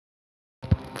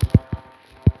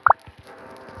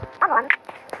one.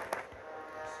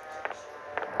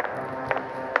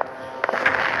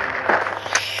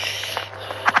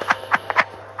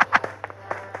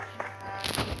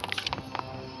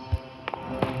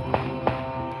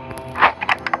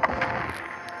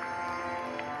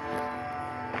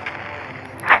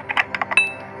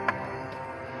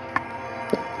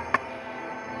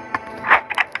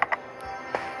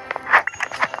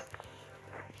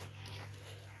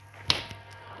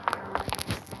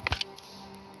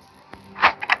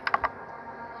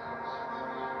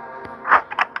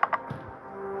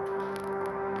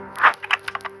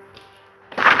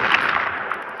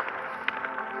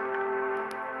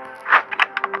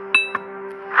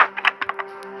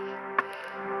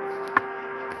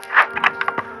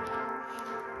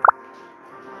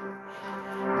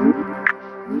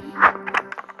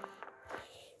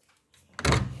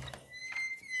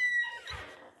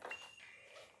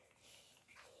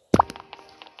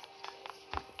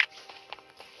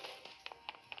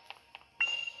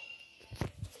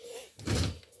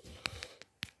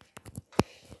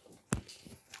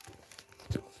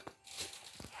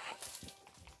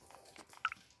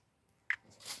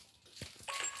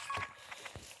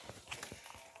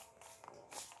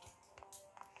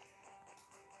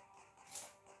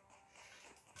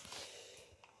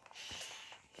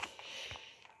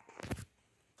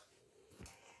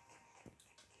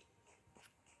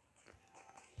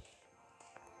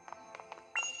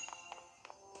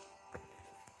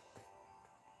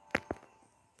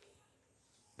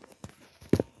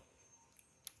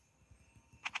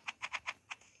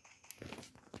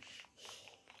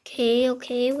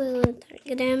 Okay, we will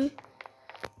target them.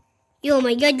 Yo,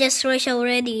 my god, just rush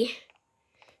already.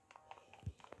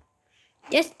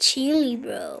 That's chilly,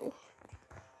 bro.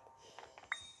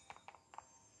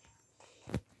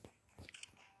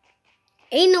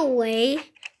 Ain't no way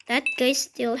that guy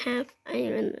still have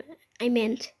iron. I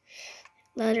meant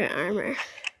leather armor.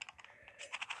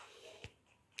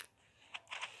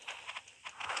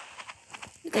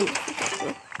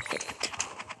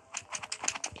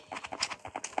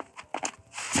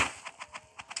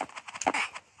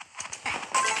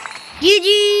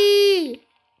 GG!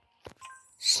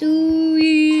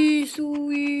 Sweet.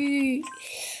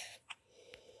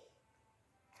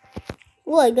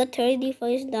 Oh, I got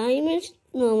 35 diamonds.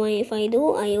 No mind if I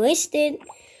do. I wasted.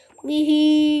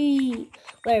 Weehee.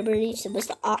 Barbarian is the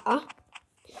best.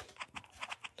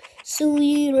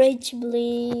 Sweet rage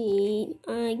blade.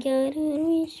 I got a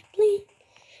rage blade.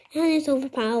 And it's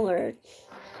overpowered.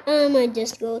 I might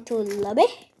just go to lobby.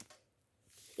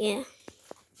 Yeah.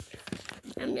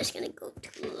 I'm just gonna go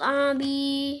to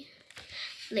lobby.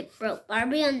 Like, bro,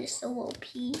 barbarian is so OP.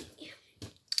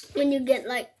 When you get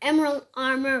like emerald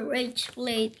armor, rage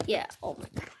blade, yeah. Oh my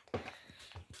god.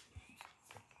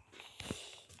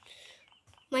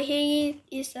 My hair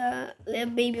is a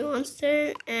little baby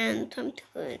monster, and time to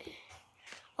go.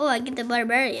 Oh, I get the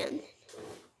barbarian.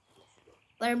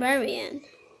 No barbarian.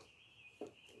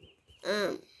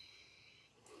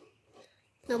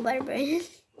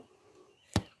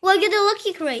 Oh, I get the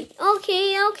lucky crate.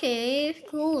 Okay,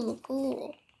 cool.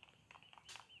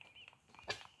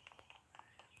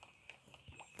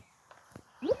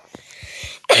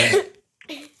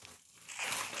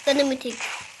 Then let me take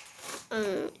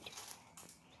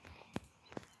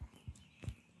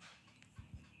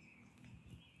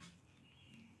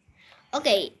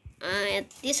okay,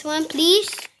 this one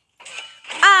please.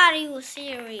 Are you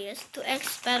serious? To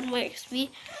expand my XP,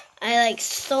 I like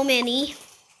so many.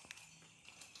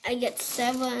 I get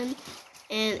 7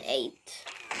 and 8.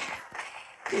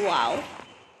 Wow.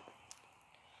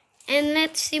 And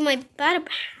let's see my battle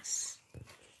pass.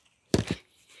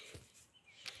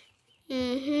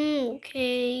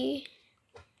 Okay.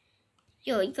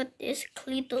 Yo, I got this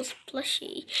Cletus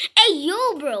plushie. Hey,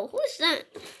 yo, bro, who's that?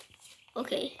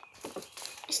 Okay.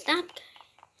 Is that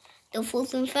the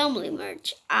Fulton family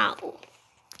merch? Ow.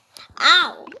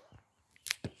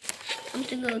 I'm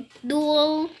to go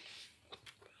duel.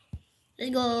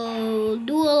 Let's go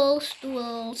duels.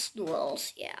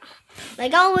 Yeah,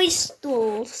 like always,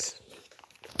 duels.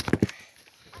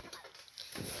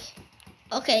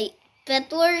 Okay,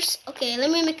 battlers. Okay,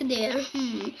 let me make a deal.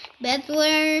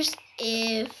 Battlers.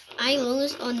 If I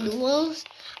lose on duels,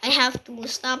 I have to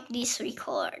stop this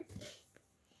record.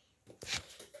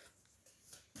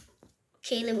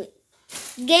 Okay, let me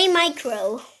game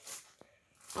micro.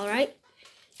 All right,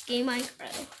 game micro.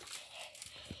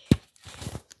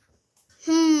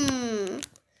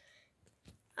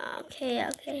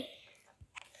 Okay.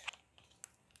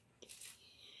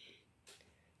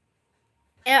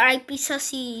 RIP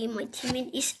Sassy. My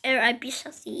teammate is RIP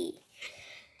Sassy.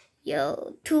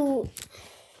 Yo, 2.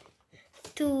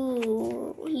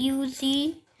 to UZ.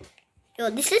 Yo,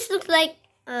 this is looks like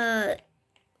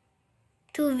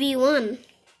 2v1.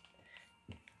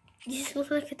 This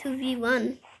looks like a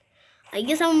 2v1. I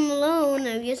guess I'm alone.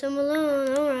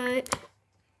 Alright.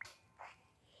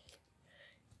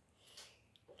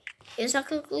 It's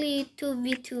actually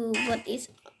 2v2, but it's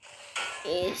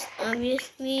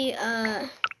obviously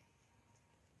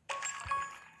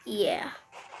yeah.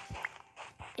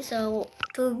 It's a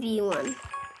 2v1.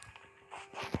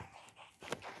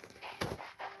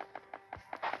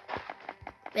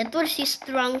 But was he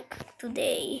drunk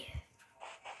today?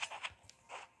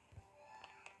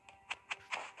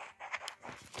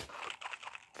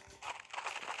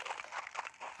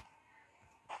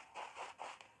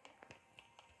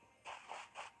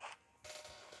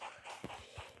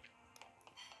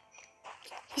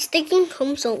 He's taking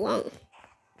home so long.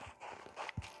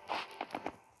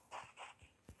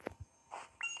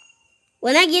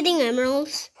 When I'm getting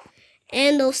emeralds,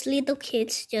 and those little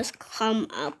kids just come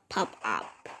up, pop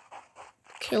up,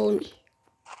 kill me.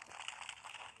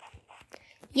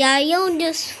 Yeah, you're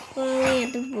just falling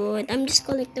at the void. I'm just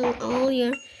collecting all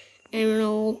your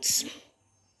emeralds.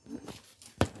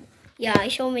 Yeah, I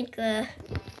shall make a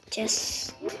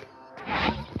chest.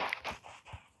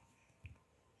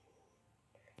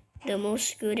 The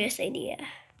most goodest idea.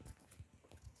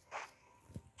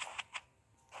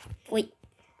 Wait.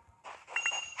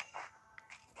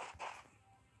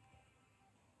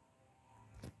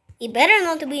 You better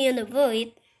not to be in the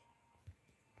void.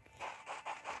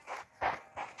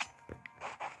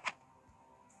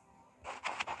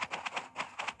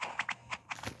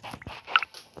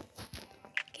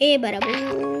 Okay, bada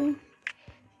boom.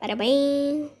 Bada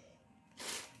bang.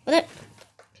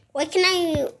 Why can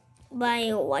I buy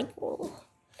a white wool?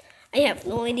 I have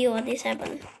no idea what is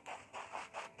happening.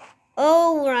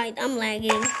 Oh, right, I'm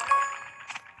lagging.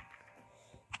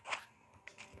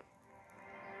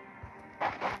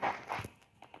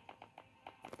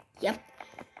 Yep,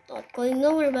 not going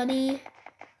nowhere, buddy.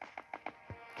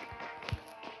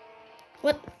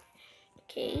 What?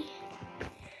 Okay.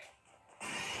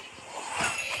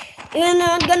 You're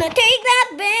not gonna take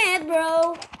that bed,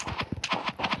 bro.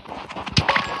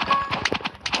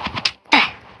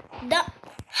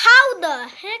 How the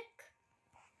heck?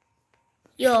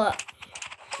 Yo,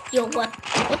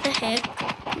 what the heck?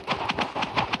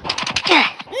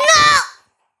 No!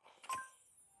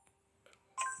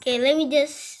 Okay, let me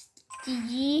just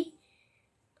GG.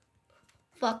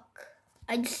 Fuck,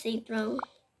 I just said wrong.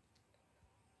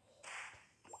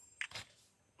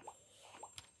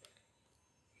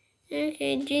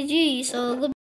 Okay, GG. So good.